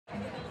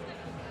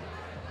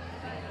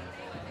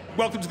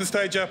Welcome to the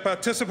stage our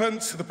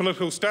participants, the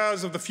political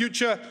stars of the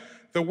future,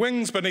 the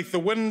wings beneath the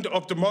wind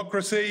of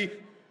democracy,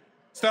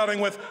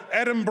 starting with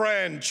Adam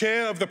Brand,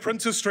 Chair of the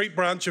Princes Street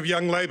branch of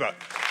Young Labour.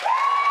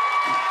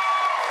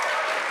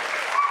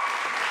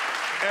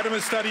 Adam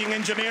is studying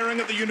engineering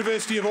at the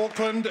University of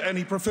Auckland and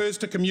he prefers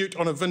to commute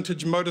on a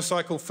vintage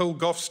motorcycle, Phil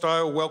Goff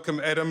style. Welcome,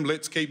 Adam.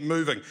 Let's keep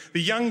moving.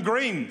 The Young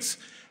Greens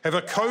have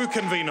a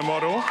co-convener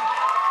model.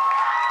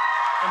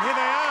 And here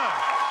they are.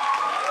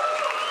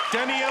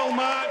 Danielle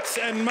Marks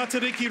and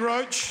Matariki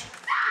Roach.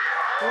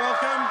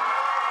 Welcome.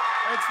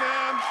 It's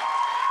them.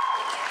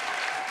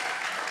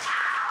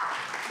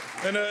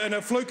 In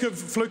a fluke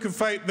of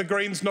fate, the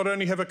Greens not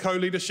only have a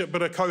co-leadership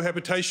but a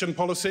cohabitation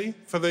policy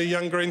for the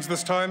Young Greens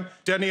this time.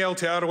 Danielle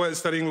Te Arawa is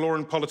studying law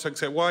and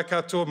politics at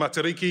Waikato.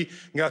 Matariki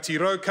Ngati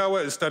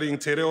Raukawa is studying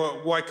Te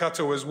Reo.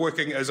 Waikato is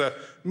working as a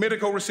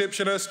medical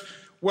receptionist.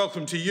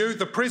 Welcome to you.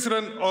 The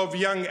president of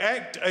Young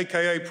ACT,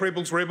 aka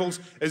Prebbles Rebels,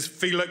 is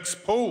Felix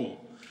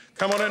Poole.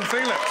 Come on in,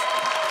 Felix.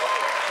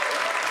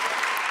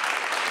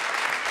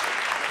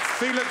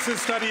 Felix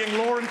is studying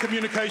law and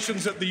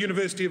communications at the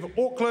University of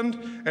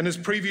Auckland, and his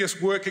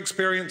previous work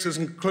experiences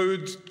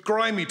include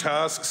grimy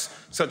tasks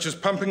such as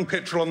pumping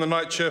petrol on the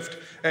night shift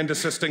and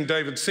assisting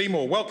David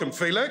Seymour. Welcome,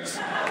 Felix.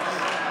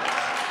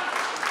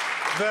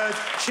 The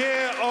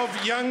chair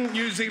of Young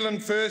New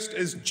Zealand First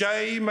is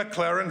Jay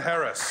McLaren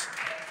Harris.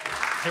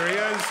 Here he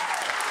is.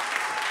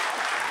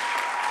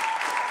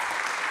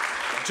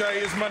 Jay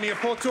is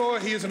Maniapoto.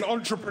 He is an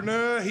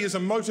entrepreneur. He is a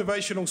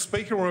motivational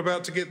speaker. We're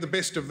about to get the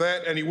best of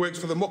that. And he works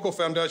for the Moko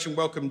Foundation.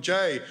 Welcome,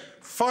 Jay.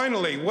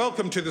 Finally,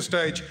 welcome to the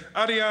stage,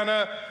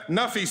 Ariana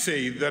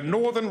Nafisi, the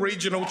Northern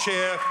Regional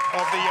Chair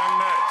of the Young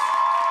Nats.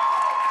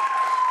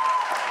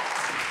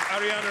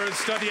 Ariana is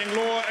studying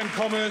law and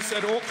commerce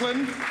at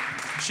Auckland.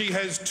 She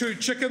has 2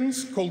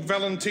 chickens called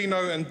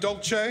Valentino and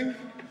Dolce.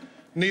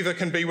 Neither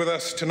can be with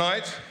us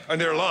tonight. And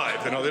they're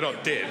alive. They're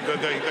not dead.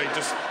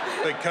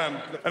 They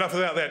can't. Enough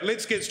about that.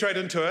 Let's get straight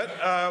into it.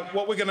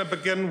 What we're going to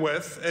begin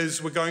with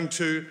is we're going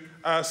to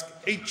ask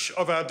each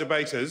of our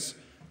debaters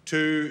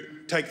to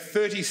take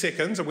 30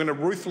 seconds. I'm going to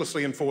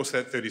ruthlessly enforce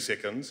that 30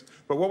 seconds.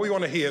 But what we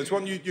want to hear is we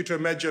want you to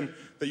imagine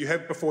that you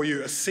have before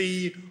you a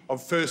sea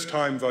of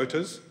first-time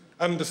voters,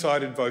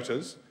 undecided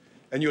voters,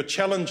 and your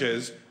challenge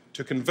is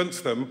to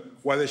convince them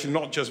why they should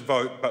not just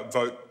vote, but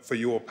vote for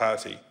your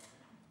party.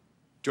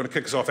 Do you want to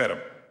kick us off, Adam?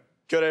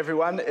 Good,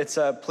 everyone. It's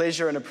a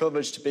pleasure and a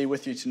privilege to be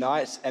with you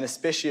tonight, and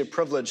especially a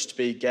privilege to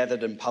be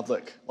gathered in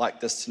public like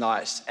this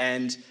tonight.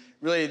 And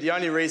really, the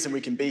only reason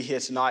we can be here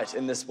tonight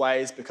in this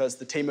way is because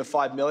the team of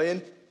 5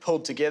 million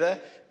pulled together,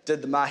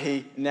 did the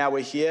mahi, and now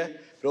we're here,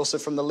 but also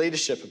from the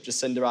leadership of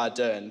Jacinda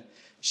Ardern.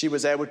 She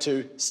was able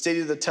to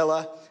steady the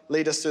tiller,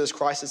 lead us through this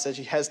crisis as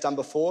she has done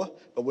before,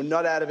 but we're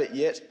not out of it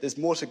yet. There's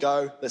more to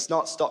go. Let's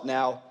not stop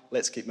now.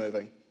 Let's keep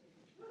moving.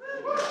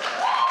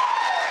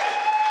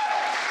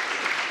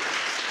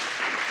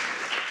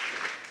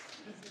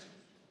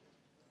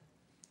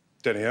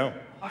 Danielle.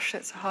 Gosh,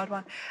 that's a hard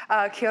one.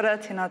 Kia ora,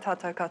 tēnā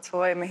tātou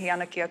katoa, mihi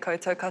ana ki a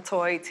koutou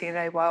katoa I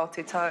tēnei wā o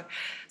te tau.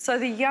 So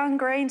the Young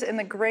Greens and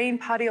the Green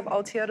Party of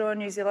Aotearoa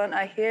New Zealand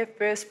are here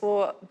first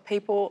for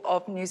people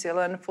of New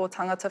Zealand, for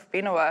tangata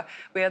whenua.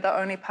 We are the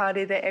only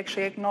party that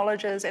actually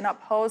acknowledges and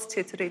upholds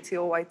te tiriti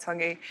o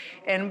Waitangi.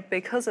 And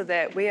because of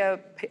that, we are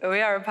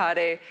a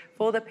party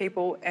for the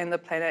people and the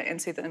planet and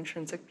see the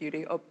intrinsic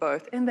beauty of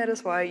both. And that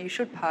is why you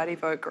should party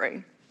vote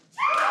Green.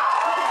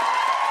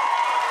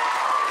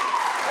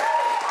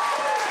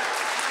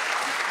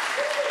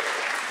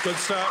 Good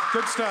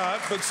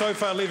start, but so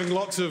far leaving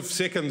lots of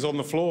seconds on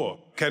the floor.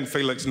 Can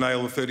Felix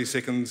nail the 30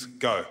 seconds?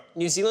 Go.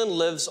 New Zealand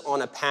lives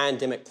on a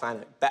pandemic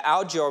planet, but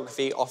our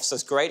geography offers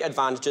us great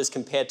advantages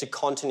compared to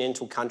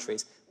continental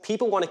countries.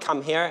 People want to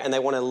come here and they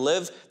want to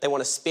live, they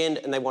want to spend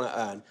and they want to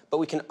earn. But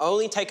we can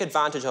only take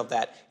advantage of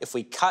that if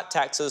we cut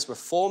taxes,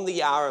 reform the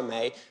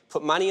RMA,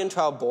 put money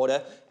into our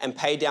border and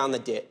pay down the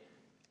debt.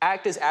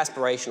 ACT is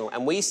aspirational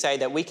and we say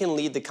that we can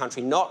lead the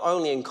country not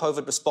only in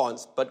COVID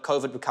response, but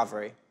COVID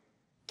recovery.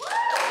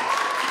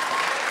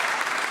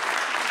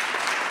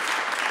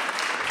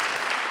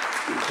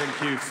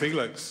 Thank you,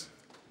 Felix.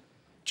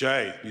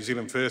 Jay, New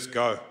Zealand First,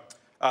 go.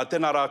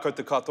 Tēnā rā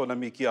koutou katoa na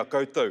mi ki a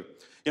koutou.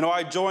 You know,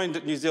 I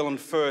joined New Zealand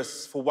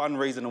First for one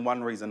reason and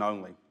one reason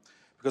only.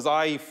 Because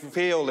I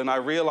feel and I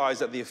realise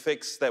that the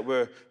effects that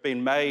were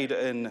being made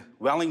in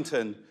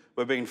Wellington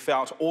were being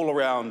felt all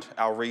around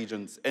our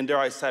regions. And dare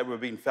I say, were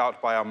being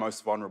felt by our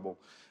most vulnerable.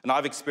 And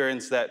I've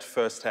experienced that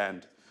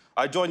firsthand.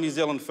 I joined New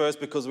Zealand First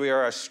because we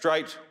are a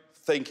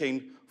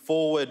straight-thinking,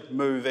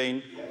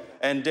 forward-moving,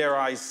 and dare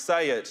I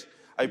say it,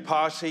 a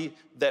party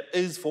that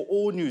is for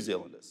all New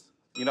Zealanders.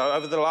 You know,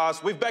 over the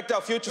last, we've backed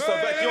our future, so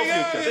back your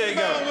future. There you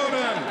go. Well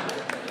done.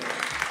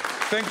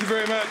 Thank you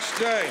very much,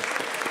 Jay.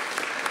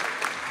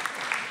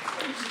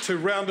 To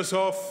round us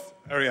off,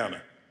 Ariana.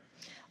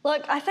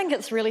 Look, I think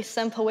it's really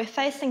simple. We're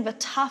facing the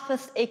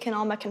toughest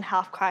economic and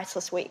health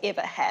crisis we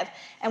ever have,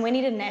 and we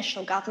need a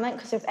national government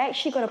because we've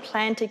actually got a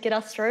plan to get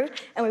us through,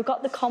 and we've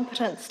got the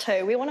competence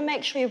too. We want to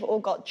make sure you've all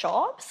got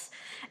jobs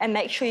and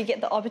make sure you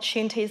get the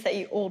opportunities that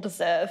you all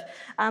deserve.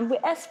 We're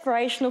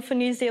aspirational for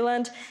New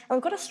Zealand, and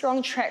we've got a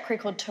strong track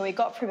record too. We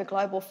got through the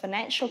global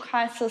financial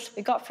crisis,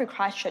 we got through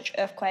Christchurch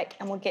earthquake,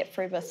 and we'll get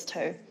through this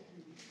too.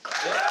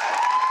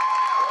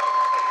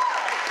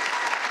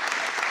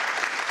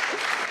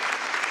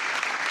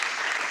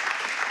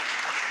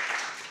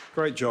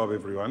 Great job,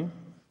 everyone.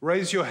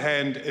 Raise your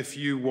hand if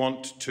you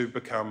want to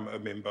become a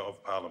Member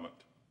of Parliament.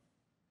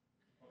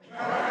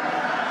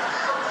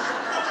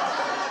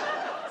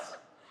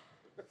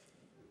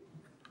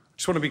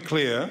 Just want to be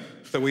clear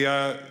that we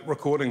are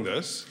recording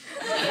this.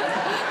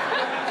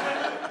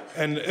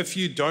 And if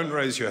you don't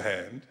raise your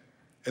hand,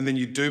 and then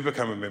you do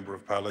become a Member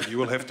of Parliament, you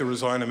will have to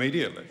resign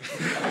immediately.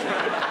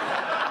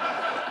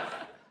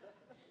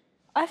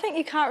 I think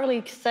you can't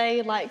really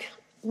say, like,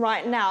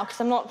 right now,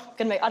 because I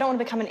don't want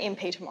to become an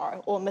MP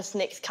tomorrow or this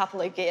next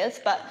couple of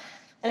years, but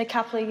in a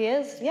couple of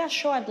years, yeah,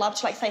 sure, I'd love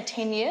to, like, say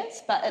 10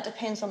 years, but it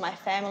depends on my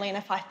family and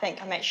if I think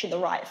I'm actually the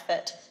right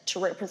fit to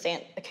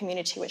represent a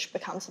community which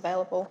becomes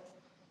available.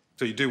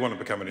 So you do want to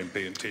become an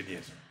MP in 10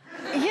 years?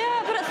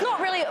 Yeah, but it's not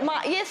really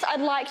yes,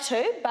 I'd like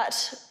to,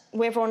 but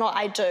whether or not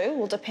I do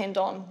will depend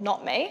on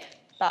not me,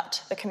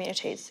 but the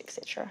communities,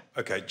 etc.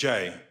 Okay,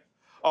 Jay.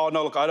 Oh,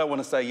 no, look, I don't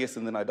want to say yes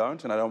and then I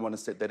don't, and I don't want to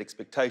set that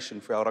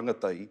expectation for our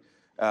rangatai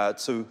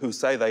to who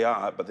say they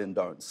are, but then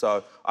don't.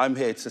 So I'm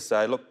here to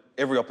say, look,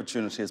 every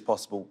opportunity is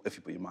possible if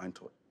you put your mind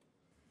to it.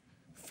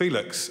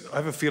 Felix, I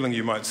have a feeling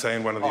you might say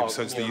in one of the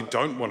episodes that you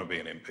don't want to be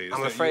an MP.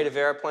 I'm afraid of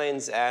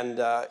aeroplanes, and,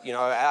 you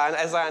know,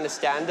 as I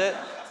understand it,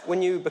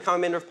 when you become a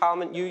Member of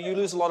Parliament, you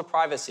lose a lot of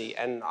privacy,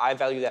 and I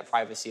value that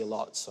privacy a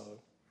lot, so...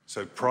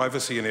 So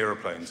privacy and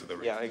aeroplanes are the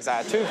reasons. Yeah,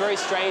 exactly. Two very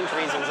strange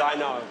reasons, I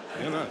know.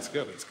 Yeah, no, it's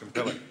good. It's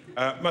compelling.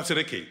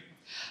 Matariki.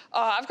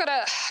 Oh, I've got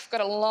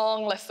a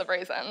long list of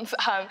reasons.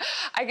 I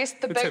guess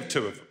Let's have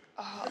two of them.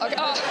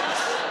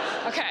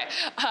 Okay.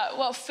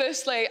 Well,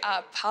 firstly,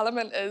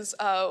 Parliament is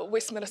a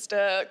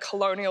Westminster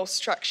colonial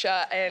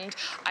structure, and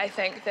I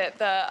think that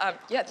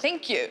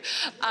thank you,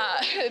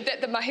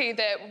 that the mahi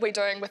that we're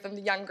doing within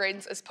the Young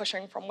Greens is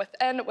pushing from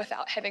within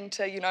without having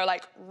to, you know,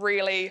 like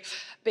really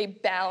be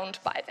bound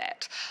by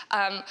that.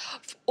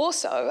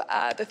 Also,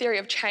 the theory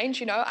of change,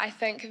 you know, I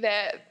think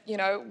that, you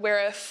know,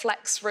 we're a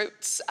flax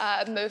roots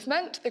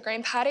movement, the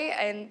Green Party,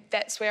 and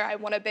that's where I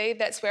want to be.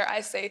 That's where I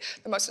see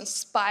the most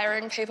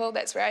inspiring people.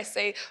 That's where I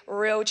see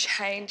real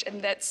change,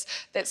 and that's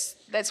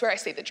where I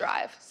see the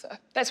drive. So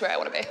that's where I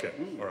want to be. Okay,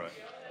 all right.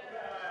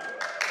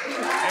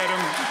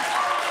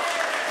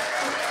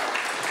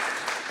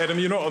 Adam,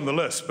 you're not on the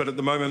list, but at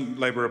the moment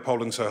Labour are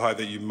polling so high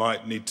that you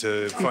might need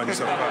to find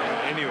yourself a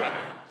parliament anyway.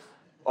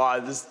 Well,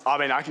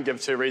 I can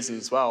give two reasons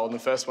as well. And the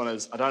first one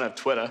is I don't have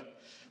Twitter.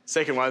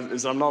 Second one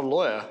is I'm not a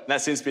lawyer. And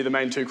that seems to be the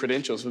main two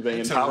credentials for being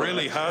in Parliament. It's a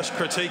really harsh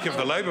critique of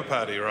the Labour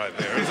Party right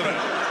there, isn't it?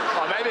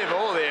 Oh, maybe of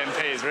all the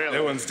MPs, really.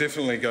 That one's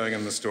definitely going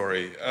in the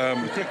story. All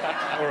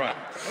right.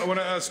 I want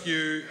to ask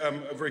you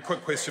a very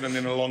quick question and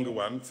then a longer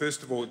one.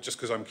 First of all, just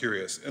because I'm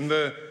curious. In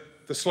the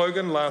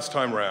slogan last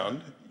time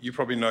round, you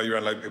probably know your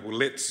own Labour people,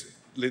 let's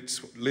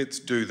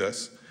do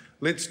this.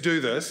 Let's do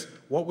this.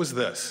 What was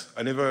this?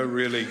 I never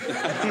really...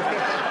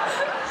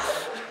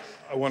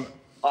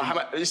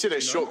 You said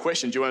a short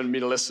question. Do you want me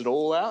to list it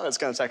all out? It's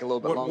going to take a little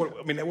bit longer.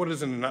 What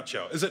is it in a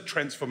nutshell? Is it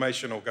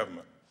transformational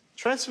government?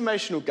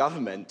 Transformational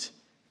government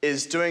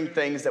is doing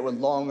things that were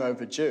long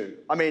overdue.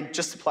 I mean,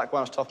 just to pluck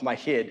one off the top of my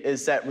head,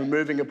 is that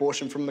removing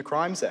abortion from the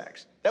Crimes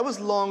Act. That was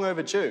long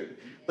overdue.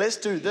 Let's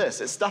do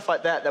this. It's stuff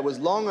like that was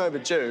long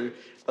overdue,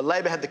 but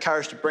Labour had the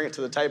courage to bring it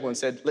to the table and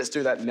said, let's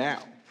do that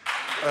now.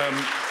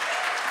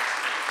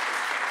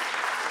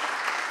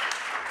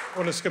 I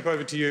want to skip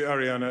over to you,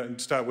 Ariana,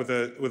 and start with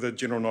a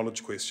general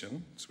knowledge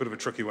question. It's a bit of a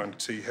tricky one to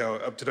see how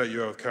up-to-date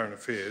you are with current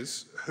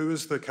affairs. Who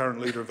is the current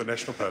leader of the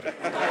National Party?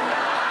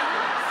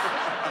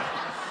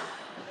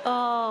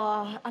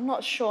 Oh, I'm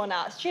not sure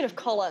now. It's Judith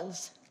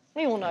Collins.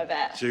 We all know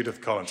that.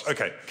 Judith Collins.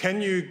 OK.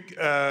 Can you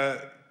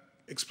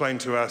explain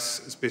to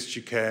us, as best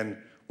you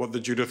can, what the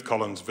Judith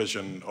Collins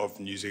vision of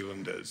New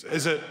Zealand is?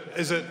 Is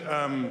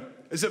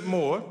it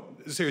more?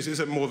 Seriously, is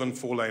it more than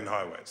 4-lane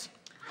highways?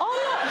 Oh,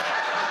 no.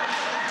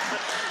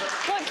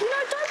 Like, you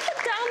know, don't put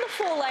down the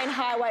 4-lane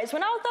highways.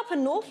 When I was up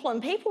in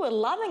Northland, people were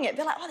loving it.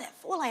 They're like, oh, that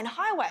 4-lane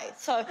highway.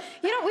 So,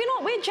 you know,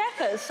 we're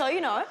jackers, so,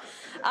 you know.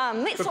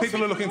 But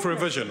people are looking for a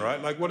vision, right?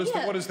 Like, what is the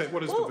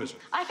vision?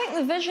 I think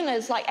the vision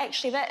is, like,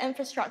 actually that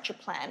infrastructure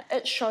plan,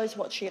 it shows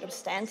what Judith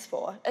stands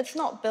for. It's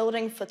not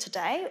building for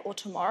today or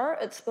tomorrow.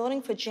 It's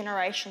building for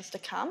generations to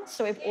come,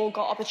 so we've all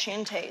got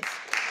opportunities.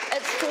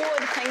 It's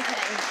forward thinking,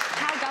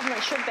 how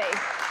government should be.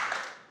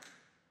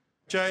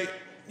 Jay,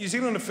 New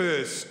Zealand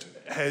First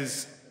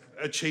has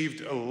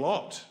achieved a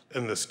lot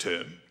in this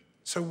term.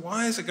 So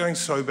why is it going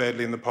so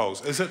badly in the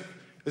polls? Is it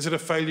a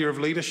failure of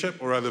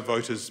leadership, or are the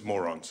voters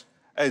morons?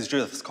 As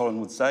Judith Collins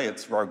would say,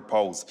 it's rogue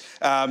polls.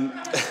 No,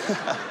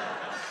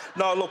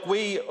 look,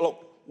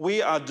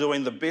 we are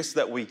doing the best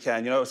that we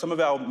can. You know, some of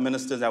our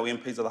ministers, our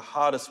MPs, are the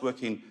hardest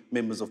working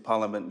members of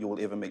Parliament you will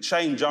ever meet.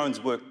 Shane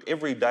Jones worked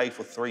every day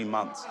for 3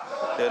 months,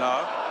 you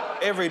know,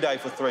 every day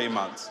for 3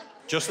 months.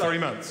 Just 3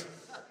 months?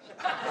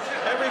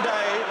 Every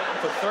day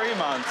for 3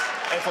 months,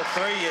 and for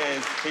 3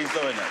 years, he's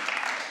doing it.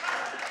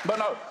 But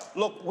no,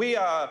 look, we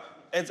are,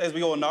 as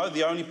we all know,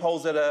 the only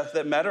polls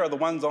that matter are the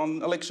ones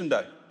on election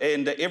day.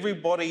 And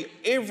everybody,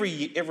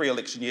 every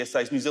election year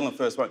says New Zealand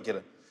First won't get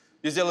it.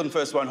 New Zealand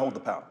First won't hold the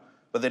power.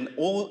 But then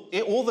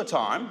all the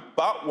time,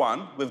 but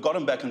one, we've got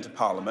him back into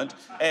Parliament,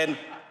 and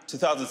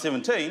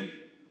 2017,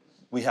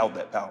 we held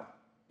that power.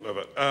 Love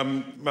it.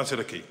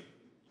 Matariki,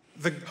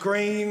 the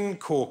Green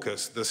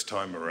Caucus this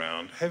time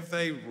around, have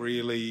they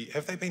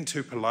been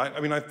too polite? I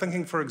mean, I'm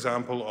thinking, for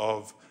example,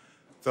 of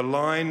the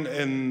line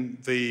in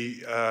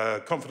the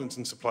Confidence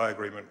and Supply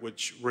Agreement,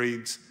 which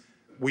reads,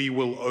 "We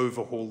will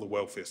overhaul the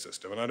welfare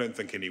system." And I don't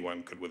think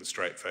anyone could, with a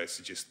straight face,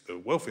 suggest the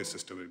welfare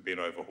system had been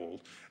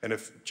overhauled. And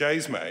if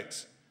Jay's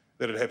mates,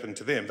 that had happened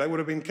to them, they would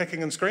have been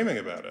kicking and screaming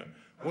about it.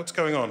 What's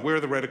going on? Where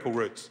are the radical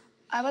roots?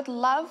 I would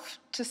love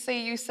to see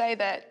you say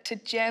that to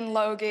Jan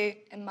Logie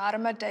and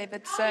Marama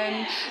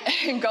Davidson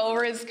and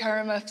Golriz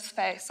Karimov's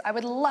face. I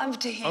would love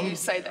to hear you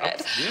say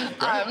that.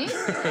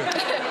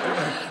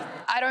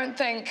 I don't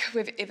think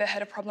we've ever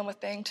had a problem with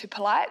being too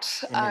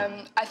polite.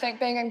 I think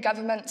being in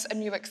government's a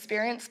new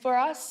experience for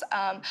us.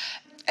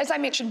 As I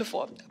mentioned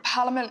before,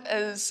 Parliament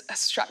is a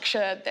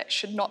structure that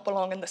should not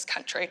belong in this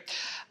country.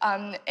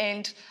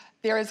 And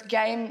there is a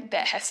game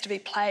that has to be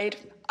played.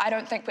 I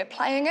don't think we're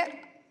playing it,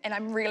 and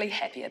I'm really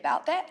happy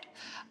about that.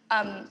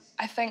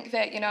 I think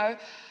that, you know,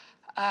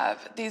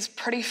 there's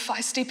pretty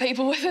feisty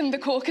people within the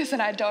caucus,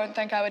 and I don't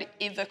think I would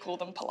ever call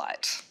them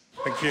polite.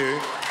 Thank you.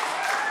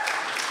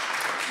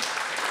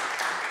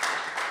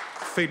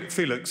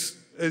 Felix,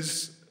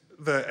 is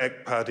the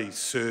ACT Party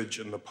surge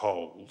in the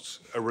polls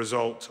a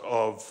result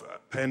of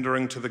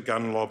pandering to the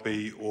gun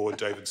lobby or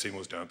David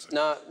Seymour's dancing?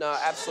 No,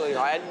 absolutely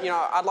not. And, you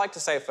know, I'd like to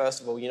say,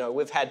 first of all, you know,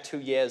 we've had 2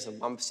 years of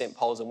 1%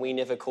 polls and we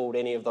never called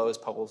any of those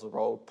polls a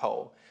rolled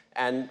poll.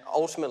 And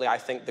ultimately, I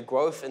think the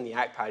growth in the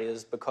ACT Party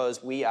is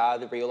because we are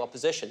the real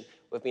opposition.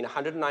 We've been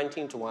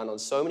 119-1 on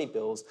so many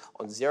bills,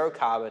 on zero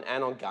carbon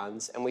and on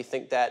guns, and we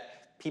think that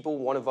people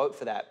want to vote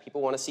for that. People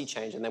want to see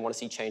change, and they want to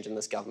see change in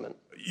this government.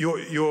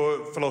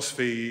 Your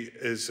philosophy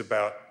is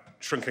about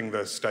shrinking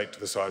the state to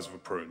the size of a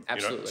prune.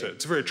 Absolutely. You know?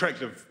 It's a very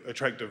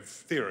attractive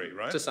theory,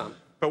 right? To some.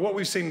 But what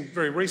we've seen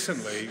very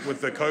recently with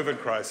the COVID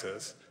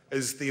crisis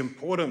is the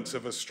importance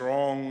of a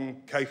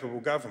strong, capable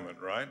government,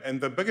 right?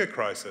 And the bigger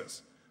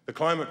crisis, the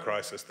climate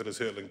crisis that is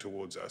hurtling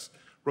towards us,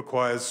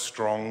 requires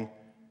strong,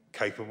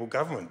 capable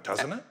government,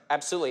 doesn't it?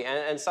 Absolutely,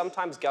 and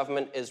sometimes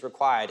government is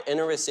required. In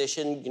a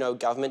recession, you know,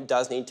 government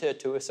does need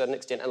to a certain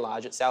extent,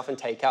 enlarge itself and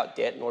take out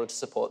debt in order to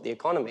support the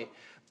economy.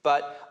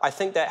 But I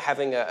think that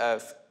having a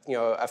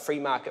free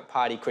market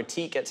party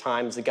critique at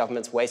times the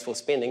government's wasteful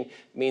spending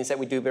means that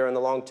we do better in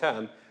the long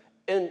term.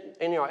 In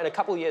a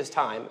couple of years'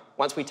 time,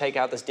 once we take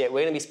out this debt,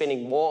 we're going to be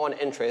spending more on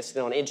interest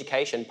than on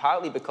education,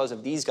 partly because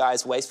of these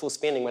guys' wasteful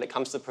spending when it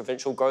comes to the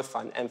Provincial Growth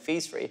Fund and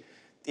fees free.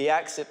 The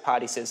ACT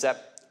Party says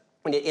that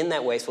when you're in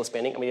that wasteful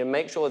spending, and we need to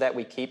make sure that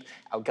we keep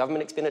our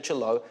government expenditure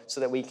low so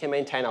that we can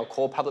maintain our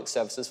core public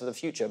services for the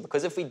future.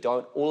 Because if we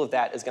don't, all of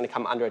that is going to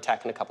come under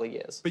attack in a couple of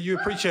years. But you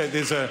appreciate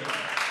there's a...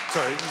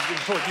 Sorry,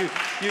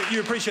 you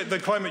appreciate the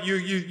climate...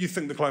 You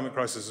think the climate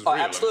crisis is real,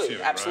 absolutely,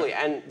 assuming, absolutely.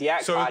 Right? And the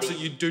ACT Party... So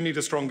you do need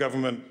a strong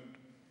government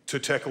to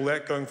tackle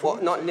that going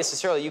forward? Well, not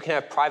necessarily. You can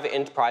have private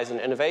enterprise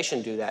and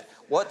innovation do that.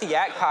 What the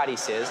ACT Party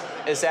says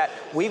is that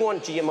we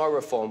want GMO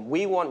reform,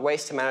 we want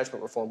waste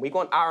management reform, we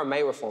want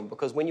RMA reform,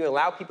 because when you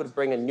allow people to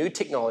bring in new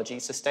technology,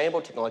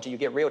 sustainable technology, you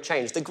get real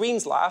change. The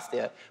Greens laugh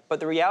there,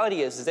 but the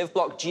reality is they've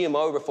blocked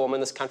GMO reform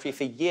in this country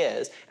for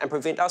years and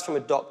prevent us from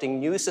adopting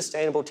new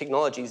sustainable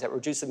technologies that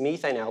reduce the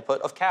methane output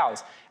of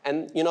cows.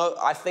 And, you know,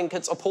 I think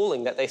it's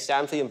appalling that they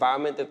stand for the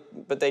environment,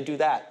 but they do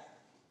that.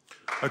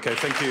 OK,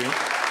 thank you.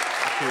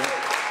 Thank you.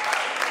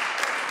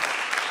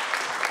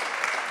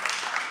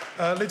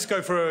 Let's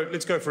go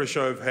for a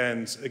show of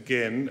hands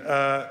again.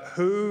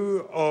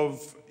 Who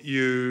of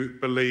you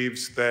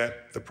believes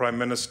that the Prime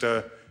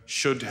Minister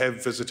should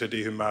have visited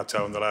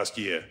Ihumātao in the last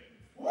year?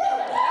 Big,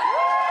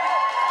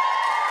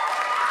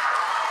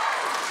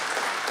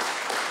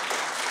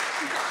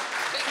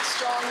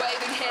 strong,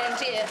 waving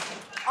hand here.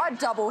 I'd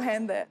double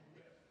hand that.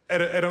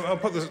 Adam, I'll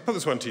put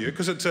this one to you,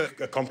 because it's a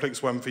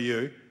complex one for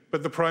you.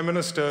 But the Prime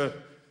Minister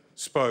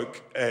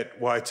spoke at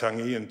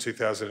Waitangi in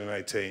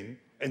 2018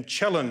 and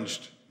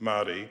challenged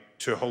Māori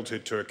to hold her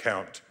to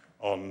account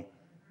on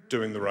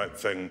doing the right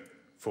thing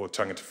for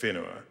tangata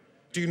whenua.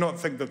 Do you not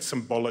think that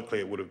symbolically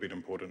it would have been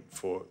important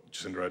for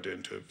Jacinda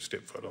Ardern to have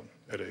stepped foot on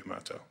at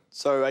Ihumātao?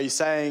 So are you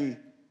saying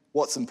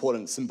what's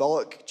important?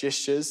 Symbolic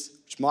gestures,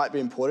 which might be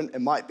important,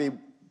 and might be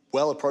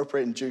well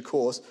appropriate in due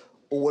course,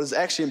 or what is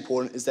actually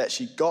important is that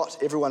she got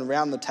everyone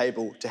around the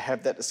table to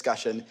have that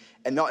discussion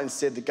and not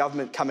instead the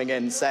government coming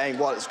in and saying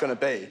what it's going to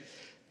be.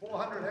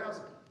 400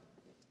 housing.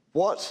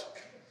 What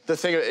the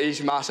thing at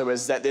Itimata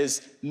is that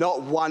there's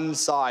not one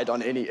side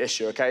on any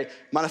issue, okay?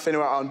 Mana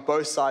whenua are on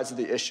both sides of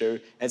the issue,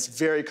 and it's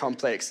very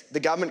complex. The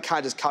government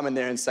can't just come in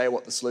there and say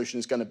what the solution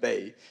is going to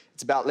be.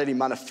 It's about letting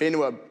mana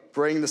whenua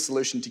bring the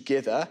solution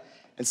together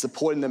and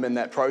supporting them in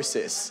that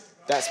process.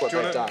 That's what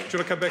they've done. Do you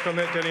want to come back on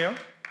that, Danielle?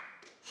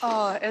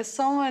 Oh, as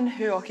someone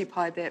who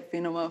occupied that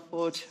whenua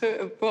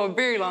for a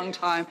very long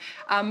time,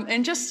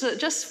 and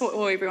just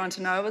for everyone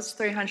to know, it's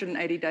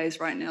 380 days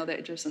right now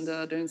that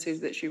Jacinda Ardern says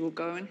that she will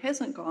go and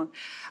hasn't gone.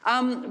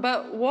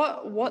 But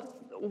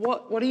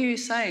what are you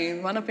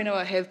saying? Mana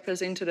whenua have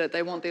presented it,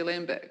 they want their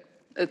land back.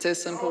 It's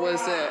as simple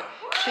as that.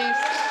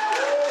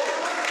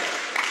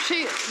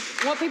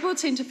 What people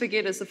tend to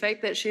forget is the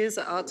fact that she is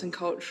an arts and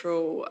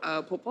cultural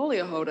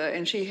portfolio holder,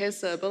 and she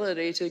has the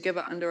ability to give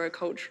it under a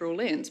cultural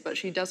lens, but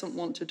she doesn't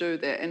want to do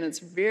that, and it's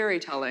very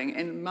telling.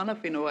 And mana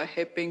whenua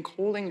have been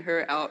calling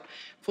her out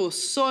for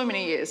so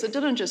many years. It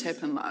didn't just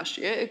happen last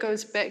year. It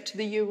goes back to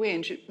the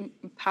UN.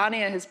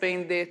 Pāngia has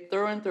been there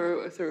through and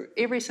through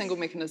every single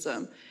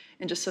mechanism,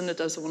 and Jacinda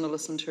doesn't want to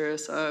listen to her.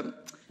 So,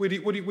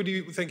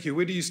 thank you.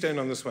 Where do you stand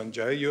on this one,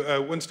 Jay?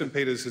 Winston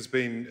Peters is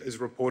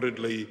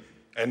reportedly,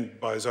 and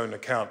by his own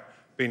account,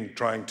 been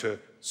trying to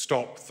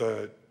stop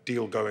the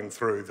deal going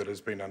through that has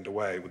been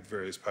underway with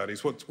various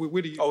parties.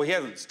 Where do you... Oh, he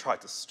hasn't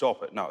tried to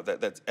stop it. No,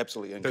 that's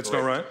absolutely incorrect. That's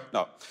not right?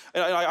 No.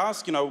 And I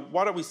ask,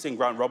 why don't we send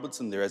Grant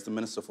Robertson there as the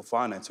Minister for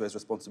Finance, who has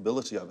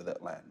responsibility over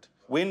that land?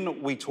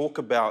 When we talk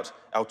about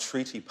our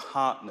treaty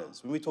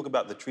partners, when we talk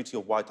about the Treaty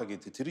of Waitangi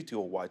and Te Tiriti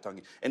o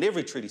Waitangi, and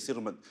every treaty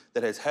settlement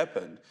that has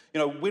happened,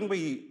 when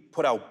we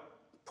put our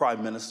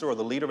Prime Minister or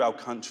the leader of our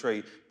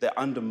country that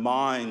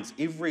undermines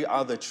every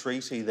other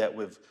treaty that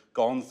we've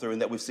gone through and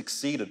that we've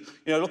succeeded.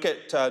 Look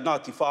at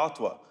Ngāti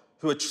Whātua,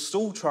 who are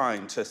still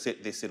trying to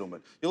set their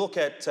settlement. You look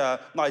at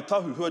Ngāi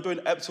Tahu, who are doing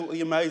absolutely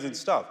amazing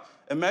stuff.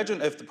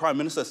 Imagine if the Prime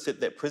Minister set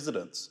that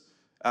precedence,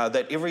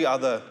 that every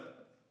other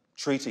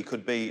treaty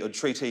could be, or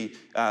treaty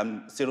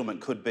settlement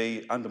could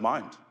be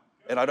undermined.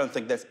 And I don't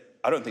think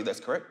that's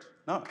correct.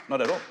 No, not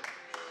at all.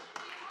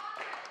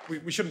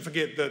 We shouldn't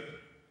forget that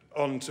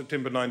on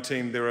September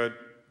 19, there are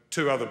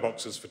two other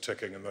boxes for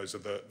ticking, and those are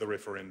the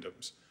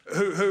referendums.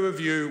 Who of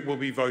you will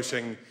be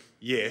voting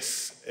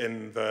yes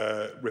in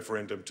the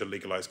referendum to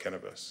legalise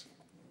cannabis?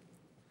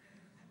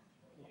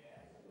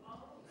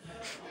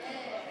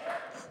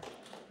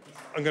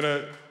 I'm going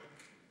to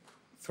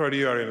throw to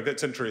you, Ariana.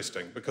 That's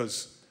interesting,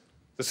 because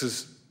this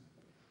is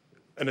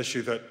an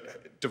issue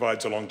that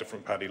divides along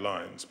different party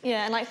lines.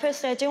 Yeah, and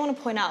firstly, I do want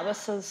to point out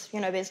this is,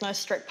 there's no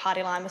strict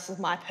party line. This is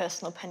my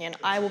personal opinion.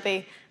 I will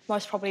be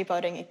most probably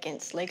voting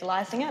against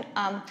legalising it.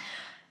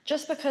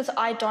 Just because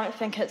I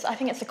think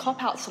it's a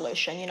cop-out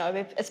solution.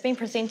 It's been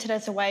presented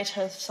as a way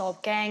to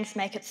solve gangs,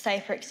 make it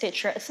safer,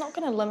 etc. It's not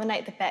going to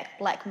eliminate the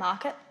black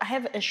market. I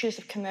have issues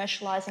of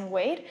commercialising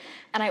weed,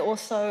 and I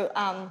also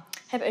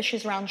have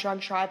issues around drug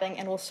driving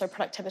and also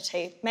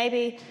productivity.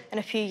 Maybe in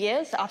a few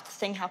years, after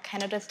seeing how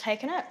Canada's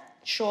taken it,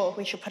 sure,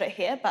 we should put it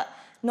here, but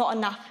not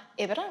enough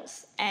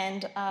evidence.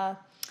 And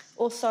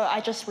also, I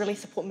just really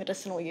support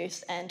medicinal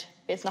use, and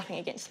there's nothing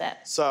against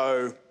that.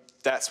 So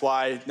that's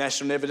why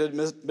National never did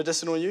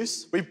medicinal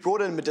use. We've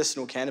brought in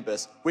medicinal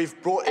cannabis.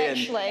 We've brought in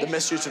the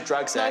Misuse of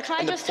Drugs Act. No,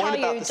 can I just tell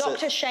you,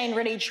 Dr. Shane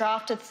really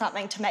drafted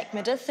something to make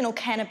medicinal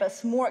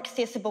cannabis more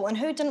accessible, and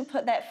who didn't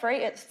put that through?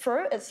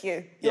 It's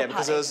you. Yeah,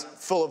 because it was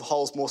full of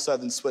holes more so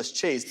than Swiss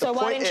cheese. So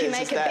why didn't you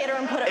make it better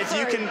and put it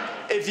through?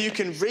 If you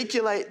can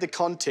regulate the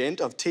content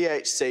of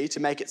THC to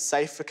make it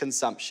safe for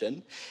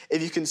consumption,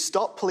 if you can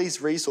stop police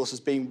resources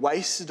being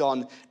wasted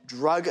on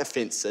drug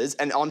offences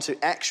and onto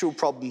actual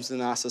problems in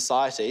our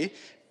society,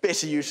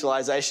 better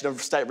utilisation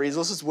of state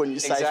resources, wouldn't you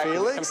say,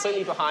 Felix?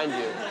 Completely behind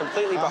you.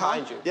 Completely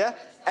behind you. Yeah?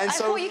 And I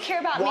thought you care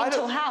about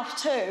mental health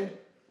too.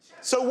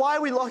 So why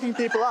are we locking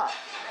people up?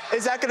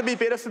 Is that going to be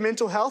better for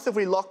mental health if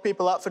we lock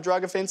people up for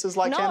drug offences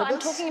like cannabis? No,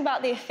 I'm talking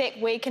about the effect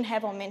we can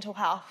have on mental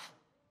health.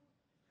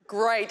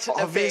 Great.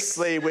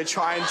 Obviously, we're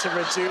trying to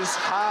reduce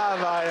harm,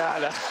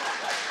 Ayana.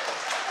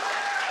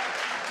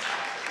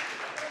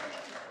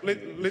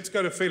 Let's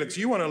go to Felix.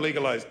 You want to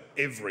legalise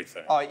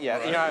everything. Oh, yeah.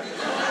 Right?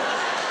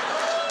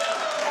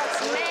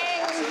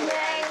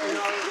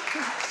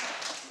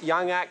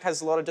 Young Act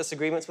has a lot of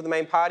disagreements with the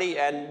main party,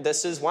 and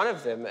this is one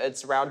of them.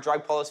 It's around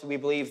drug policy. We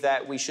believe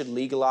that we should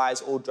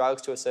legalise all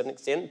drugs to a certain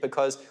extent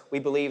because we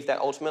believe that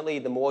ultimately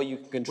the more you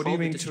can control... What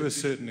do you mean to a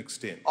certain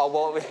extent? Oh,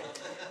 well...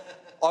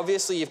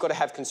 Obviously, you've got to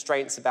have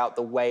constraints about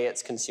the way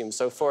it's consumed.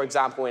 So, for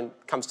example, when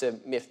it comes to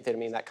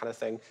methamphetamine, that kind of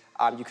thing,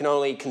 you can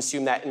only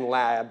consume that in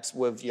labs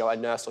with a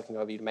nurse looking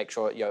over you to make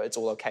sure it's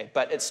all okay.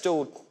 But it's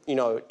still,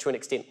 to an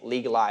extent,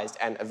 legalised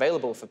and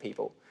available for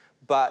people.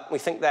 But we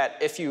think that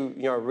if you,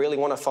 really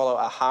want to follow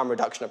a harm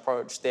reduction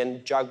approach,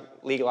 then drug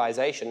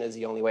legalisation is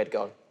the only way to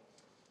go.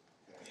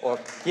 Or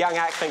Young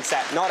Act thinks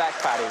that, not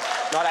ACT Party,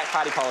 not ACT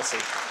Party policy.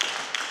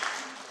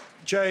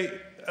 Jay,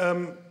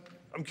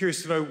 I'm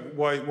curious to know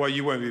why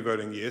you won't be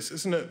voting yes.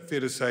 Isn't it fair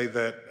to say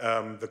that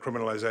the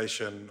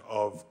criminalisation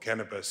of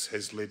cannabis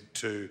has led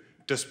to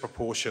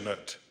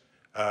disproportionate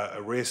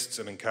arrests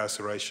and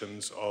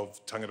incarcerations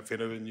of tangata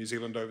whenua in New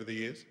Zealand over the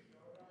years?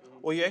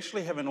 Well, you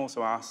actually haven't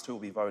also asked who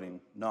will be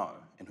voting no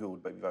and who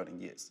would be voting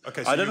yes.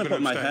 Okay, so I didn't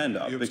put my hand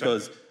up You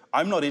because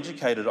I'm not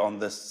educated on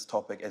this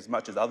topic as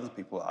much as other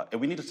people are, and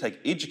we need to take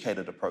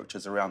educated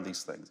approaches around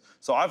these things.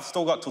 So I've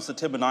still got till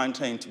September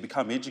 19 to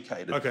become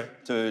educated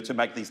to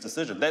make these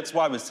decisions. That's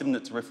why we're sending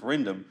it to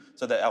referendum,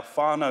 so that our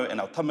whānau and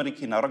our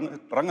tamariki and our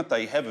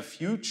rangatai have a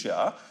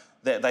future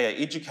that they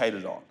are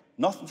educated on.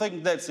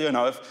 Nothing that's,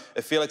 if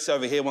Felix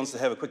over here wants to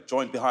have a quick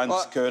joint behind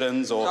the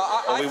curtains, or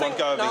we want to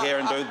go over here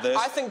and do this,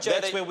 I think, Joe,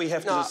 that's where we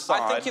have to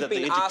decide that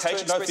the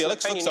education... No,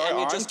 Felix, look, sorry,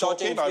 I'm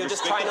talking, you're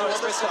just trying to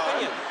express an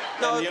opinion.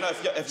 No, and,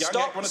 if young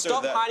want to do that...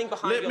 Stop hiding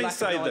behind Let me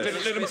say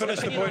this. Let him finish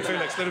the point,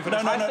 Felix. Let him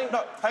finish.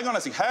 No, hang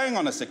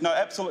on a sec. No,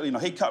 absolutely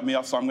not. He cut me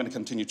off, so I'm going to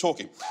continue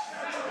talking.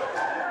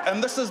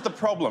 And this is the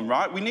problem,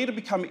 right? We need to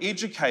become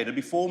educated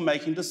before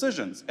making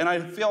decisions. And I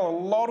feel a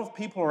lot of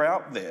people are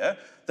out there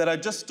that are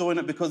just doing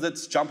it because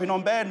it's jumping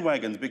on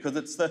bandwagons, because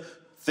it's the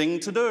thing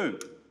to do.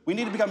 We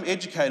need to become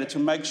educated to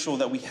make sure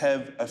that we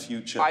have a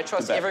future. I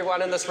trust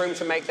everyone in this room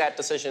to make that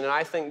decision, and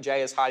I think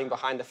Jay is hiding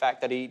behind the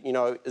fact that he,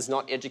 is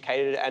not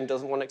educated and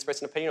doesn't want to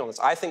express an opinion on this.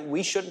 I think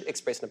we should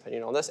express an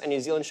opinion on this, and New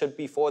Zealand should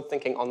be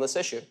forward-thinking on this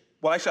issue.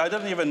 Well, actually, I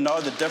didn't even know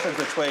the difference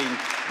between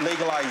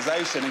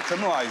legalisation and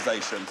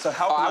criminalisation. So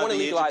how can I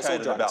be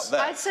educated about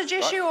that? I'd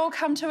suggest you all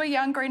come to a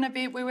Young Green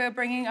event where we're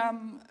bringing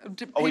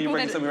people you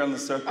bring some around the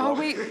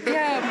circle?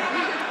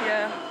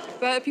 Yeah.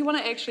 But if you want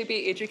to actually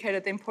be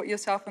educated, then put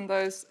yourself in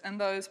those. And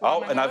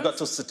I've got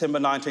till September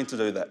 19 to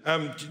do that.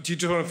 Do you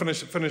just want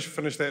to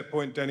finish that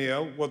point,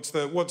 Danielle? What's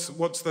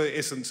the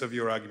essence of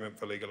your argument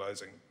for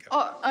legalising?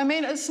 I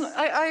mean,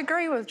 I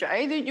agree with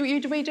Jay.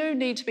 We do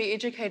need to be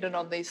educated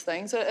on these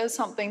things. It is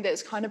something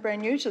that's kind of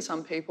brand new to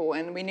some people,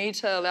 and we need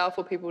to allow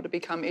for people to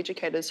become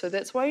educated. So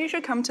that's why you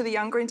should come to the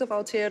Young Greens of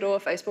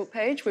Aotearoa Facebook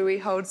page, where we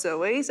hold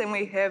Zoes, and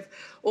we have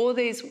all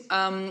these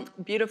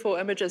beautiful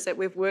images that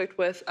we've worked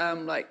with,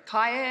 like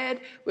Kaiad.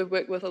 We've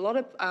worked with a lot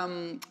of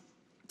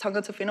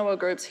tangata whenua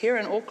groups here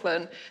in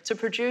Auckland to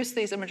produce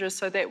these images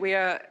so that we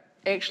are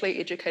actually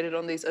educated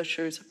on these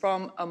issues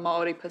from a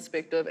Māori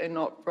perspective and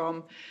not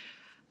from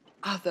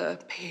other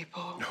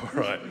people. All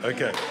right,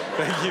 okay.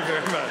 Thank you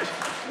very much.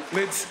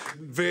 Let's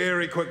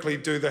very quickly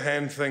do the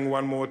hand thing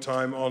one more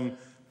time on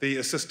the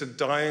assisted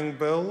dying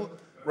bill.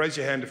 Raise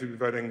your hand if you'd be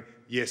voting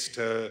yes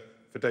for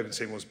David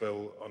Seymour's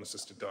bill on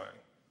assisted dying.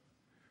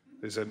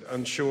 There's an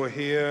unsure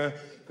here,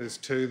 there's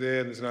two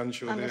there, there's an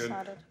unsure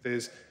Undecided. there.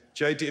 There's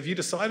JD. Have you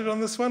decided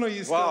on this one, or are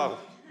you still... Well,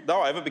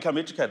 no, I haven't become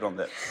educated on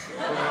that.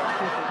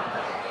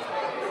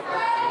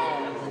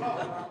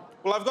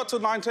 Well, I've got till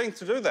 19th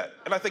to do that.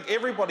 And I think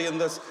everybody in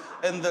this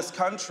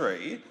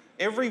country,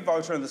 every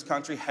voter in this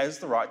country has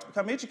the right to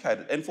become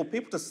educated. And for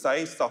people to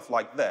say stuff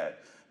like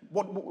that,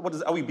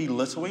 are we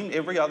belittling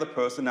every other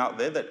person out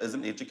there that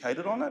isn't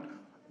educated on it?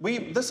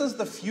 This is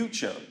the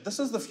future. This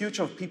is the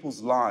future of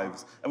people's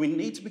lives, and we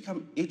need to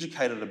become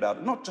educated about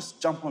it, not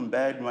just jump on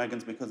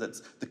bandwagons because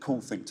it's the cool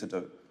thing to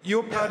do.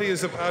 Your party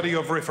is a party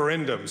of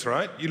referendums,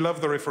 right? You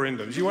love the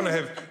referendums. You want to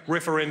have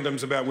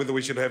referendums about whether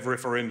we should have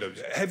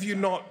referendums. Have you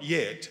not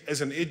yet,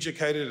 as an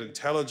educated,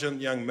 intelligent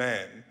young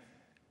man,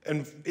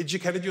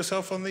 educated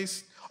yourself on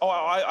these? Oh,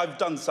 I've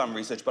done some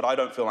research, but I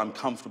don't feel I'm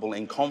comfortable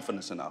and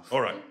confident enough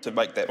to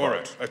make that vote. All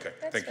right, okay,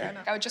 thank you.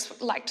 I would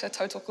just like to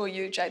tautoko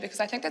you, Jay, because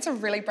I think that's a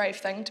really brave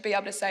thing to be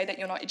able to say that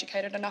you're not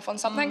educated enough on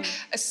something,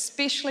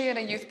 especially in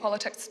a youth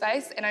politics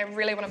space, and I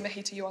really want to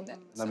mihi to you on that.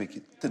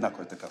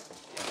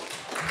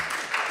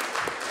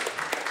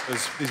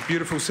 These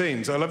beautiful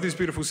scenes. I love these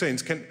beautiful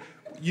scenes.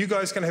 You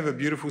guys can have a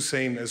beautiful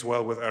scene as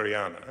well with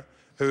Ariana,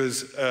 who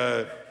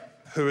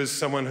is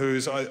someone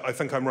who's, I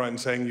think I'm right in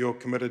saying you're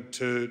committed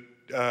to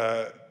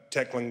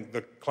tackling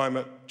the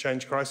climate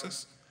change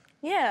crisis?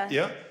 Yeah.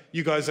 Yeah?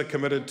 You guys are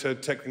committed to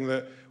tackling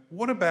the...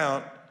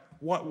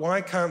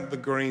 Why can't the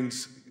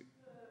Greens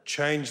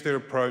change their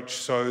approach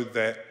so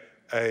that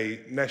a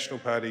National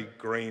Party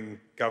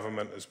Green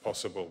government is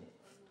possible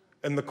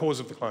in the cause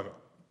of the climate?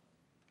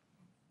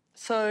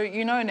 So,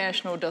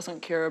 National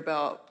doesn't care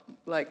about,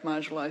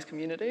 marginalised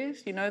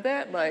communities, you know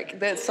that?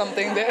 That's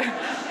something that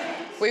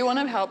we want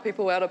to help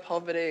people out of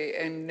poverty,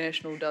 and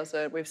National does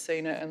it. We've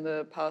seen it in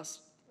the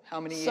past, how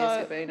many years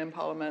they've been in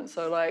Parliament.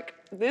 So,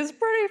 there's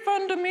pretty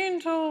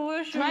fundamental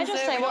issues. Can I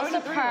just say, what's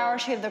the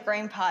priority of the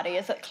Green Party?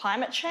 Is it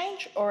climate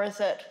change, or is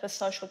it the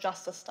social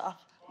justice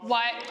stuff?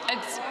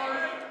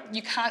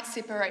 You can't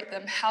separate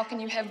them. How can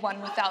you have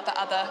one without the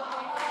other?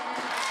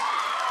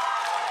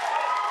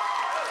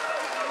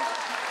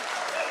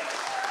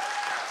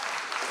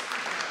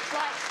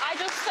 I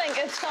just think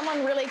if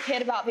someone really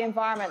cared about the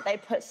environment,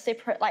 they'd put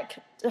separate,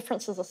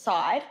 differences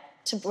aside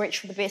to reach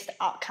for the best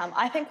outcome.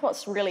 I think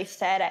what's really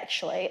sad,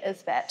 actually,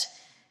 is that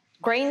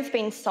Green's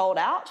been sold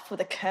out for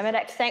the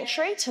Kermadec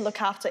Sanctuary to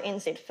look after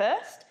NZ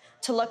first,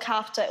 to look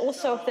after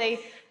also if they...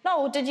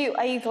 No,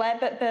 are you glad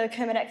that the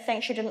Kermadec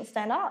Sanctuary didn't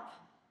stand up?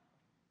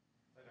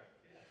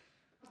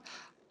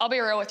 I'll be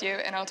real with you,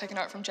 and I'll take a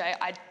note from Jay.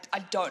 I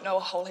don't know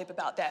a whole heap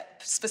about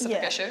that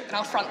specific issue, and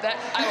I'll front that.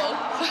 I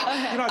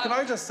will. You know, can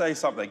I just say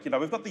something? You know,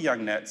 we've got the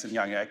young Nats and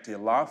young ACT here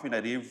laughing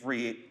at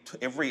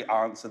every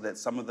answer that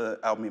some of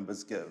our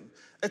members give.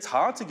 It's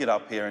hard to get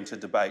up here and to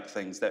debate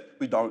things that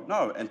we don't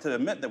know, and to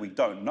admit that we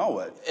don't know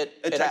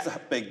it takes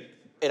a big...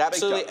 It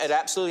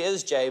absolutely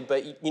is, Jay,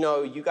 but, you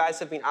know, you guys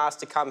have been asked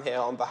to come here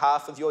on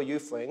behalf of your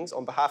youth wings,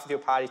 on behalf of your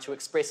party, to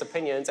express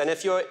opinions, and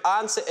if your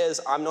answer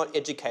is, I'm not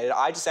educated,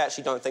 I just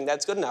actually don't think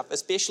that's good enough,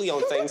 especially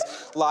on things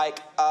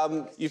like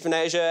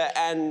euthanasia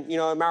and, you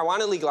know,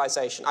 marijuana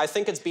legalisation. I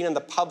think it's been in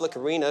the public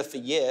arena for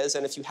years,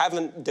 and if you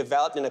haven't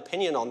developed an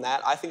opinion on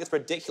that, I think it's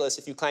ridiculous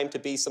if you claim to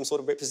be some sort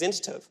of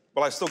representative.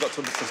 Well, I've still got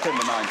to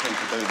September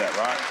 19th to do that,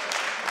 right?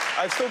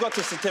 I've still got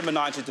to September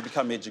 19th to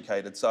become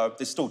educated, so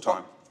there's still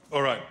time.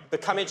 All right.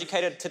 Become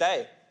educated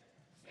today.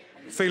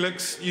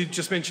 Felix, you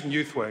just mentioned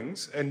youth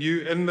wings, and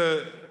you,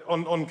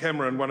 on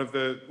camera in one of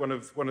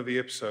the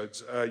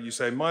episodes, you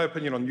say, my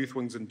opinion on youth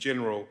wings in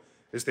general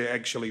is they're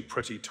actually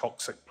pretty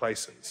toxic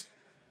places.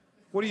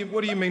 What do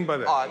you mean by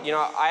that? You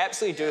know, I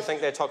absolutely do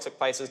think they're toxic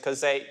places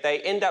because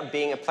they end up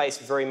being a place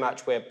very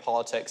much where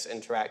politics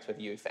interact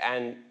with youth,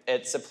 and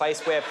it's a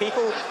place where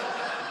people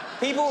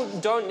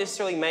don't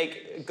necessarily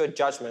make good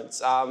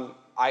judgments.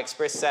 I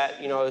expressed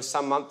that, you know,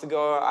 some month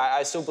ago.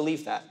 I still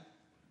believe that.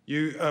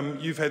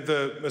 You've had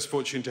the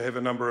misfortune to have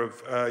a number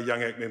of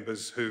young ACT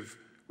members who've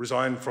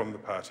resigned from the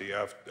party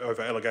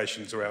over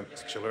allegations around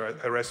sexual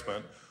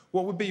harassment.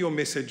 What would be your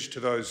message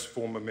to those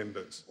former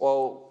members?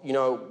 Well, you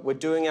know, we're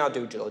doing our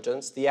due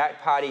diligence. The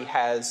ACT Party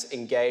has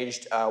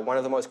engaged one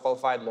of the most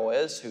qualified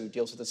lawyers who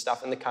deals with this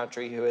stuff in the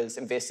country, who has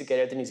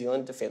investigated the New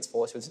Zealand Defence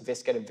Force, who has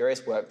investigated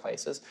various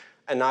workplaces.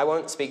 And I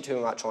won't speak too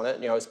much on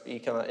it, you know,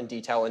 speak in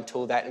detail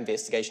until that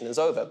investigation is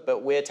over.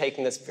 But we're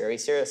taking this very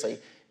seriously.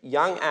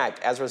 Young ACT,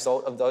 as a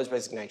result of those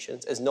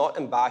resignations, is not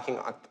embarking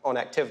on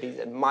activities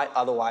it might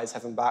otherwise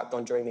have embarked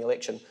on during the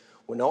election.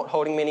 We're not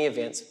holding many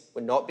events.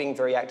 We're not being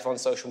very active on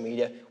social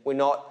media. We're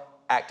not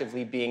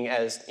actively being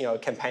as, you know,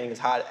 campaigning as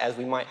hard as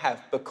we might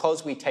have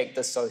because we take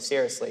this so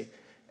seriously.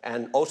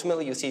 And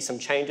ultimately, you'll see some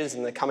changes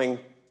in the coming,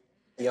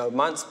 you know,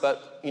 months,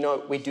 but, you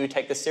know, we do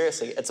take this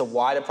seriously. It's a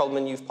wider problem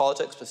in youth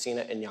politics. We've seen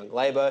it in Young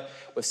Labour.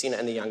 We've seen it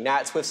in the Young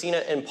Nats. We've seen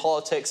it in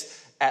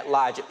politics at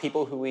large, at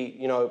people who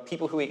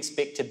we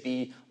expect to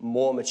be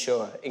more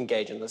mature,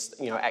 engage in this,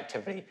 you know,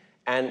 activity.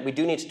 And we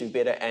do need to do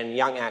better, and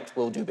Young ACT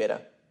will do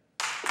better.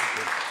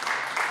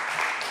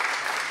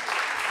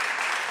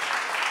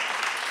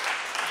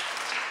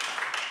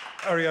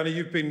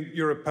 Ariana,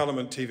 you're a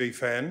Parliament TV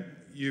fan.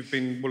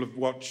 Will have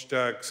watched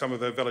some of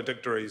the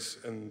valedictories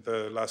in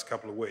the last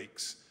couple of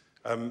weeks.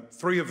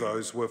 3 of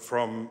those were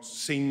from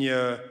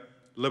senior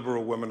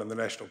Liberal women in the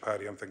National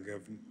Party. I'm thinking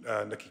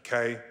of Nikki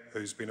Kay,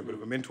 who's been a bit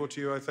of a mentor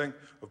to you, I think,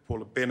 of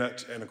Paula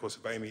Bennett, and of course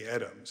of Amy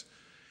Adams.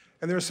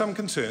 And there are some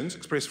concerns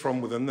expressed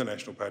from within the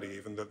National Party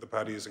even that the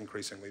party is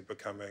increasingly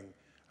becoming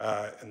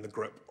in the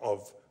grip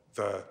of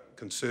the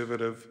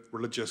conservative,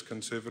 religious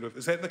conservative.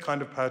 Is that the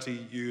kind of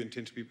party you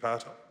intend to be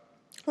part of?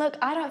 Look,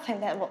 I don't think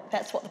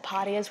that's what the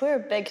party is. We're a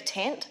big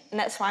tent, and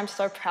that's why I'm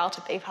so proud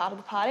to be part of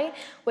the party.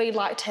 We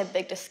like to have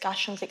big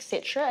discussions,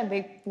 etc., and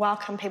we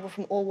welcome people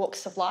from all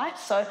walks of life,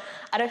 so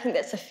I don't think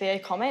that's a fair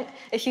comment.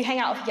 If you hang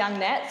out with young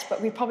Nats,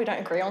 but we probably don't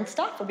agree on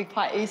stuff, it'll be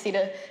quite easy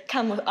to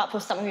come up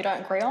with something we don't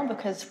agree on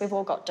because we've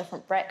all got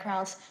different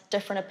backgrounds,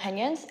 different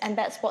opinions, and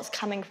that's what's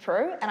coming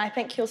through, and I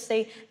think you'll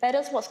see that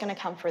is what's going to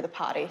come through the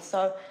party.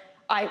 So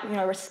I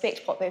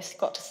respect what they've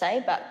got to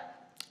say,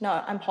 but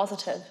no, I'm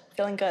positive,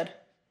 feeling good.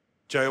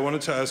 Jay, I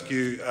wanted to ask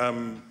you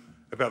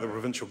about the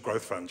Provincial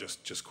Growth Fund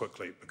just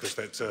quickly, because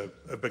that's a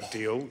big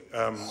deal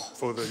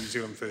for the New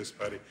Zealand First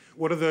Party.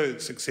 What are the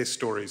success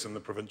stories in the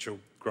Provincial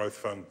Growth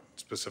Fund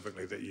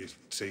specifically that you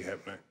see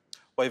happening?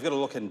 Well, you've got to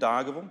look in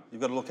Dargaville,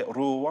 you've got to look at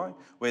Ruawai,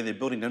 where they're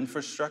building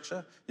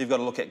infrastructure. You've got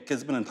to look at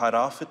Gisborne and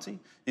Tairāwhiti.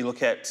 You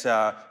look at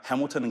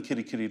Hamilton and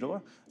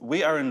Kirikiriroa.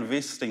 We are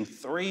investing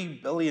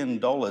 $3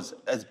 billion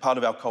as part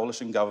of our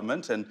coalition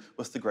government and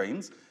with the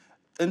Greens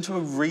into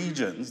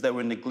regions that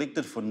were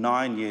neglected for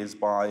 9 years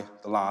by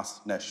the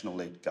last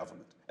national-led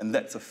government. And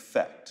that's a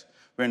fact.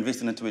 We're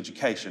investing into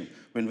education,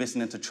 we're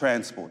investing into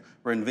transport,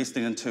 we're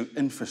investing into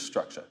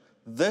infrastructure.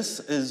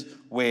 This is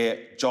where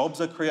jobs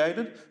are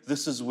created,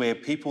 this is where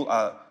people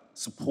are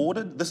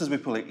supported, this is where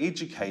people are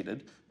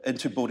educated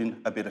into building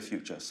a better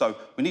future. So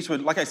we need to,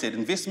 like I said,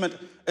 investment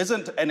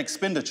isn't an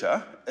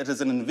expenditure, it is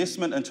an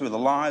investment into the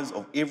lives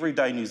of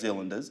everyday New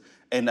Zealanders.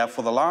 And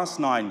for the last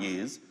 9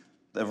 years,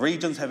 the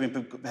regions have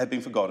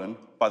been forgotten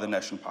by the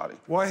National Party.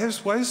 Why has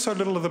so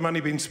little of the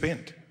money been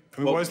spent?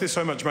 I mean, why is there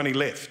so much money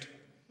left?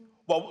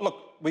 Well,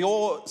 look, we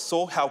all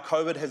saw how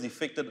COVID has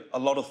affected a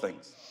lot of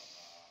things.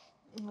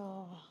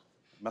 Oh.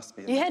 Must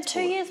be. You had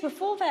 2 years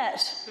before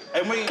that.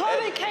 And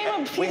COVID came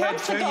a few months ago. We had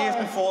 2 years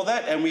before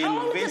that, and we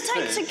invested. How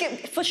long did it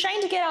take for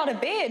Shane to get out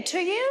of bed? 2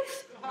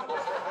 years?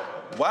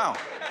 Wow.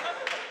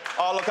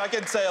 Oh, look, I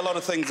can say a lot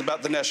of things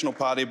about the National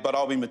Party, but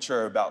I'll be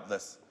mature about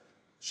this.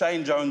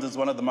 Shane Jones is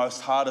one of the most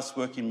hardest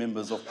working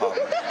members of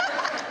Parliament.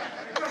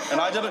 And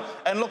I didn't.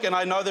 And look, and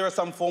I know there are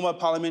some former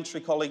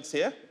parliamentary colleagues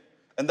here,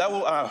 and they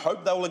will. I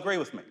hope they will agree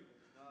with me.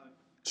 No.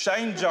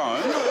 Shane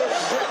Jones.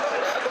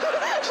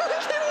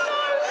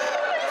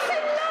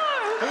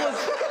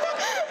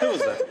 Who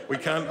was that? We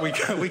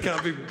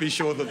can't be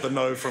sure that the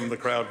no from the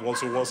crowd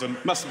was or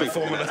wasn't. Must be.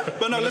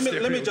 But no,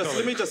 let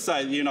me just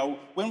say, you know,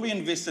 when we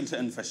invest into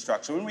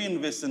infrastructure, when we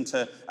invest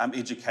into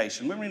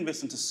education, when we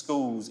invest into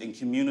schools and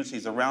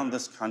communities around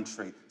this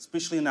country,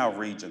 especially in our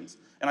regions,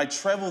 and I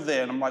travel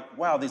there and I'm like,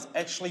 wow, there's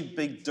actually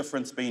big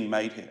difference being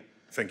made here.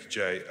 Thank you,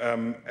 Jay.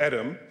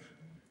 Adam,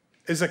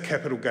 is a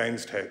capital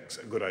gains tax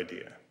a good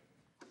idea?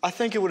 I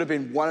think it would have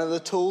been one of the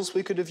tools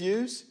we could have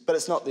used, but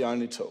it's not the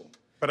only tool.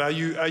 But are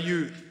you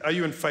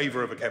in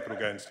favour of a capital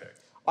gains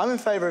tax? I'm in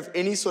favour of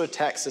any sort of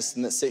tax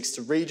system that seeks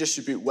to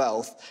redistribute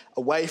wealth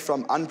away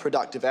from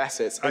unproductive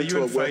assets into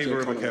a working economy. Are you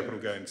in favour of a capital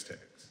gains tax?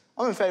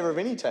 I'm in favour of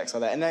any tax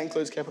like that, and that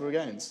includes capital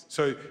gains.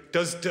 So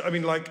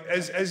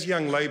as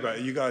Young Labour, are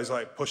you guys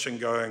like pushing,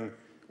 going,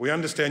 we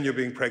understand you're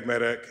being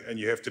pragmatic and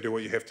you have to do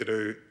what you have to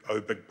do,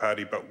 oh big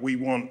party, but we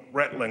want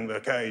rattling the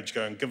cage,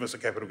 going, give us a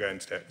capital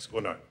gains tax,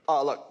 or no?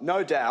 Oh, look,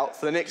 no doubt,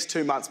 for the next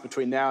 2 months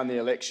between now and the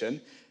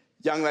election,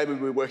 Young Labour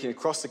will be working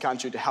across the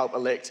country to help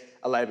elect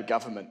a Labour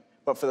government.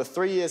 But for the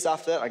 3 years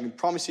after that, I can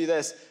promise you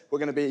this, we're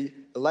going to be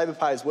the Labour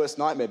Party's worst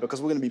nightmare,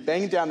 because we're going to be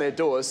banging down their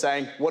doors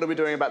saying, what are we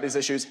doing about these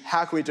issues?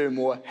 How can we do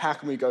more? How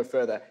can we go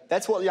further?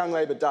 That's what Young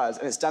Labour does,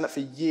 and it's done it for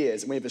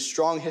years, and we have a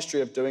strong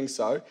history of doing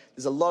so.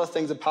 There's a lot of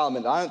things in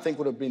Parliament that I don't think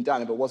would have been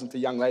done if it wasn't for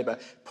Young Labour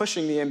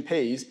pushing the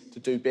MPs to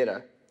do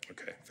better.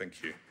 Okay,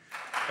 thank you.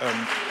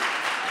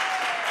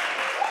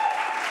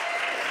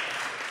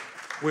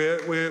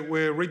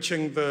 We're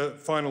reaching the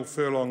final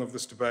furlong of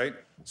this debate.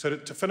 So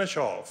to finish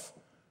off,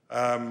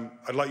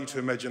 I'd like you to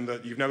imagine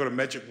that you've now got a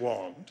magic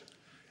wand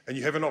and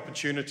you have an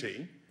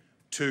opportunity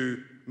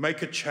to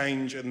make a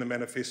change in the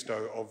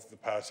manifesto of the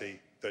party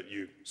that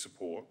you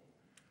support.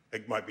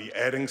 It might be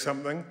adding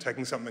something,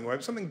 taking something away,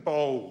 something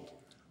bold.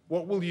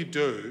 What will you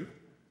do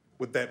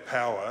with that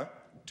power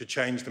to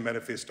change the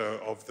manifesto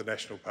of the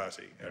National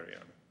Party,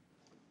 Ariana?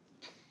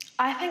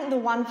 I think the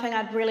one thing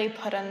I'd really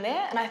put in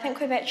there, and I think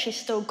we've actually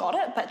still got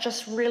it, but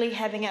just really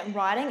having it in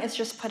writing, is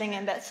just putting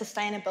in that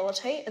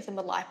sustainability is in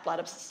the lifeblood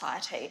of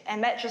society.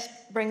 And that just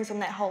brings in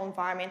that whole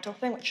environmental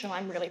thing, which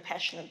I'm really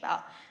passionate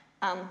about.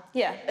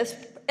 Yeah, it's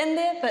in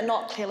there, but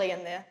not clearly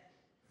in there.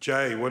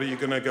 Jay, what are you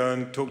going to go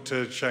and talk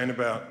to Shane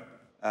about?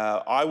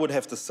 I would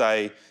have to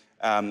say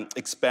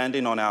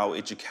expanding on our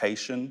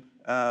education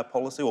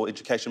policy or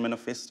education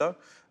manifesto.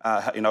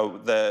 You know,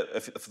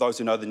 for those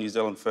who know the New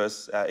Zealand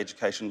First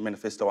Education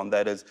Manifesto on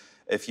that is,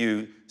 if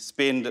you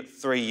spend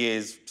 3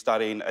 years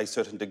studying a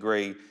certain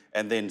degree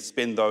and then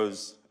spend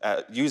those,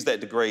 use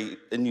that degree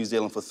in New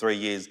Zealand for 3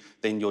 years,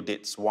 then your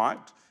debt's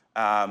wiped.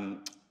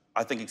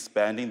 I think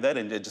expanding that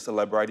and just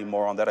elaborating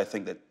more on that, I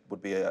think that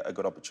would be a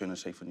good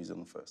opportunity for New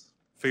Zealand First.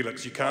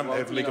 Felix, you can't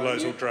have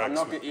legalise all drugs.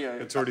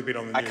 It's already been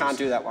on the news. I can't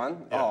do that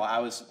one. Yeah. Oh, I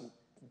was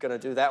going to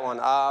do that one.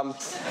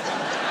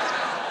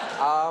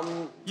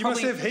 You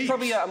must have heaps.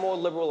 Probably a more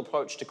liberal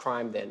approach to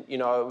crime then, you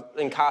know,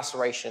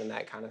 incarceration and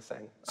that kind of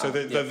thing. So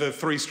the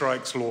three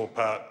strikes law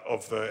part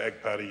of the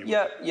Ag Party, you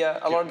yeah, would yeah,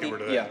 a lot of get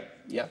rid of that?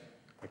 Yeah.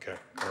 Okay,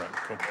 all right,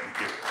 cool, thank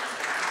you.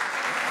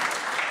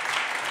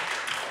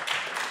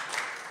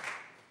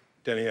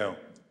 Danielle.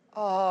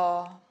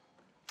 Oh,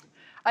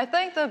 I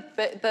think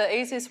the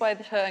easiest way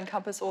to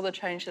encompass all the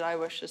change that I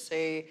wish to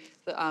see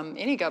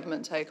any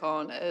government take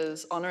on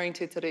is honouring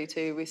Te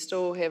Tiriti. We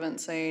still haven't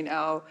seen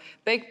our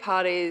big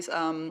parties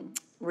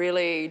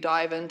really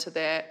dive into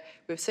that.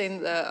 We've seen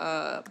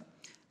the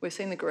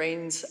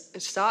Greens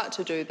start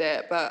to do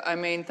that, but I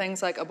mean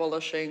things like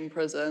abolishing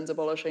prisons,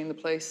 abolishing the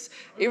police,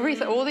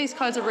 everything, all these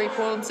kinds of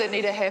reforms that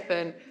need to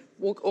happen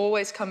will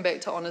always come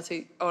back to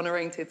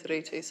honouring Te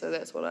Tiriti. So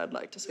that's what I'd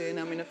like to see in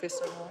our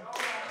manifesto more.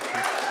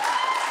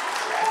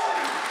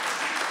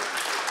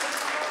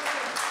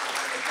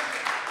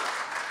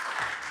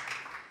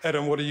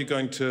 Adam, what are you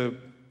going to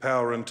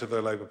power into the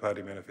Labour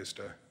Party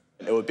manifesto?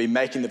 It would be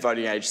making the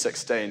voting age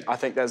 16. I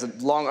think there's a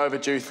long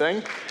overdue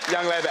thing.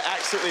 Young Labour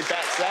absolutely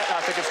backs that, and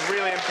I think it's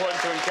really important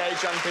to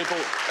engage young people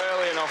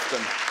early and often.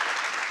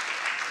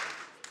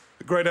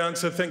 A great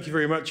answer, thank you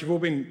very much. You've all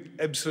been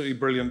absolutely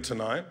brilliant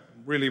tonight.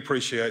 Really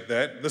appreciate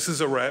that. This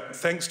is a wrap.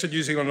 Thanks to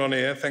New Zealand On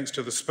Air, thanks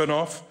to the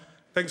Spinoff,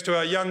 thanks to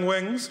our young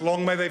wings.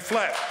 Long may they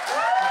flap.